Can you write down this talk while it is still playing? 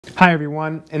Hi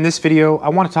everyone, in this video I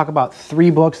want to talk about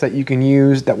 3 books that you can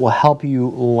use that will help you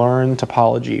learn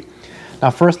topology.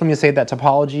 Now first let me say that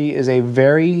topology is a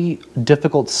very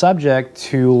difficult subject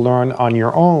to learn on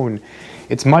your own.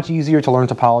 It's much easier to learn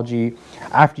topology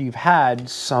after you've had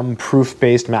some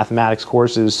proof-based mathematics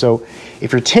courses. So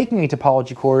if you're taking a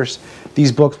topology course,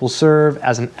 these books will serve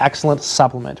as an excellent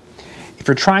supplement. If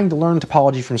you're trying to learn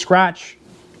topology from scratch,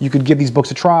 you could give these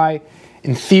books a try.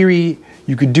 In theory,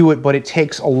 you could do it, but it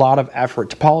takes a lot of effort.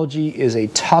 Topology is a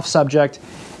tough subject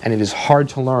and it is hard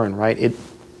to learn, right?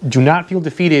 Do not feel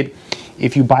defeated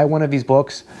if you buy one of these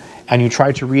books and you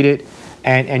try to read it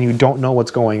and you don't know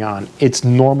what's going on. It's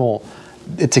normal.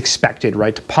 It's expected,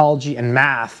 right? Topology and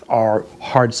math are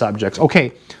hard subjects.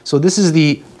 Okay, so this is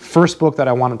the first book that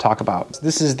I want to talk about.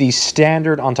 This is the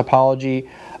standard on topology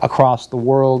across the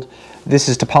world. This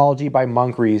is Topology by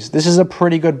Munkres. This is a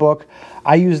pretty good book.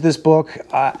 I use this book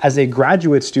as a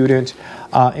graduate student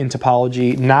in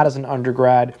topology, not as an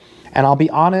undergrad. And I'll be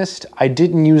honest, I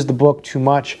didn't use the book too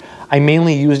much. I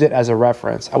mainly used it as a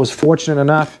reference. I was fortunate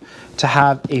enough to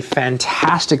have a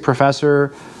fantastic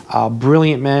professor, a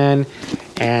brilliant man,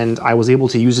 and I was able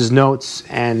to use his notes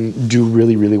and do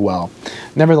really, really well.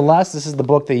 Nevertheless, this is the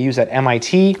book they use at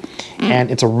MIT, and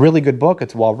it's a really good book.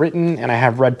 It's well written, and I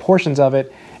have read portions of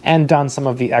it and done some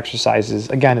of the exercises.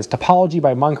 Again, it's Topology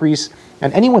by Munkres,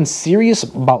 and anyone serious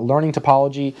about learning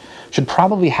topology should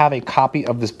probably have a copy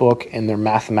of this book in their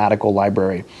mathematical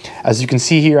library. As you can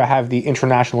see here, I have the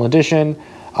international edition.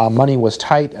 Money was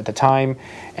tight at the time,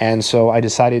 and so I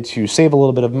decided to save a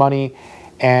little bit of money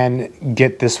and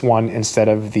get this one instead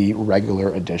of the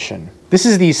regular edition. This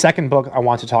is the second book I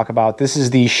want to talk about. This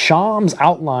is the Schaum's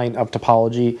outline of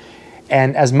topology.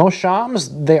 And as most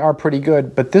Schaums, they are pretty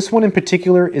good, but this one in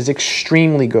particular is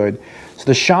extremely good. So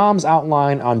the Schaum's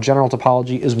outline on general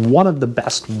topology is one of the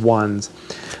best ones.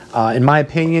 In my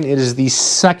opinion, it is the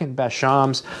second best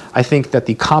Schaum's. I think that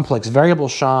the complex variable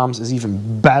Schaum's is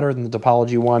even better than the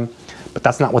topology one, but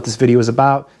that's not what this video is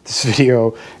about. This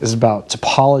video is about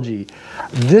topology.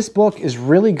 This book is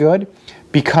really good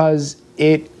because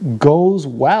it goes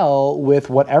well with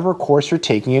whatever course you're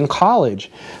taking in college.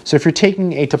 So if you're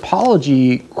taking a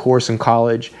topology course in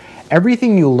college,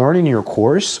 everything you learn in your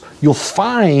course, you'll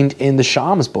find in the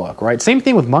Schaum's book, right? Same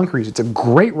thing with Munkres. It's a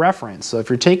great reference. So if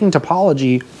you're taking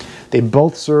topology, they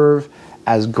both serve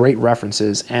as great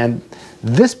references. And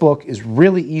this book is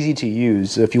really easy to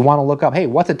use. So if you want to look up, hey,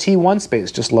 what's a T1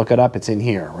 space? Just look it up. It's in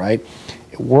here, right?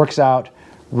 It works out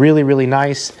really, really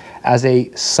nice as a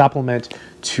supplement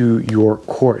to your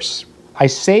course. I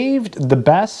saved the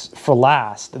best for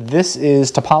last. This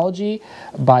is Topology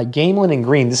by Gamelin and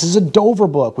Greene. This is a Dover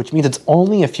book, which means it's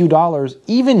only a few dollars,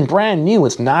 even brand new.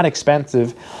 It's not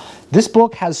expensive. This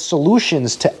book has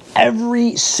solutions to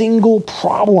every single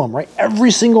problem, right? Every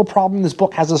single problem in this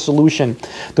book has a solution.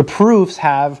 The proofs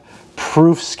have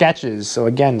proof sketches. So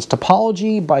again, it's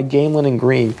Topology by Gamelin and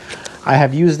Greene. I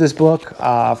have used this book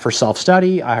for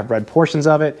self-study. I have read portions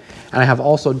of it, and I have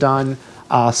also done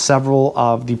several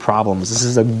of the problems. This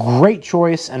is a great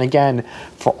choice, and again,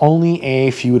 for only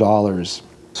a few dollars.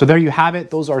 So there you have it.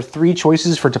 Those are 3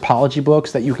 choices for topology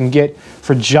books that you can get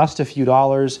for just a few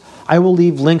dollars. I will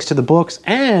leave links to the books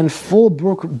and full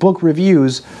book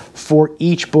reviews for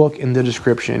each book in the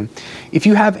description. If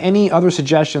you have any other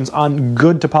suggestions on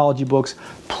good topology books,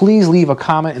 please leave a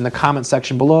comment in the comment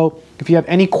section below. If you have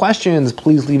any questions,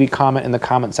 please leave a comment in the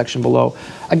comment section below.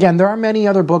 Again, there are many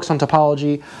other books on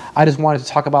topology. I just wanted to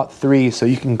talk about 3, so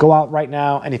you can go out right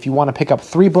now, and if you want to pick up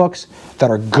 3 books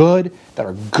that are good,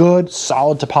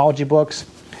 solid topology books,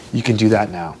 you can do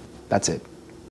that now. That's it.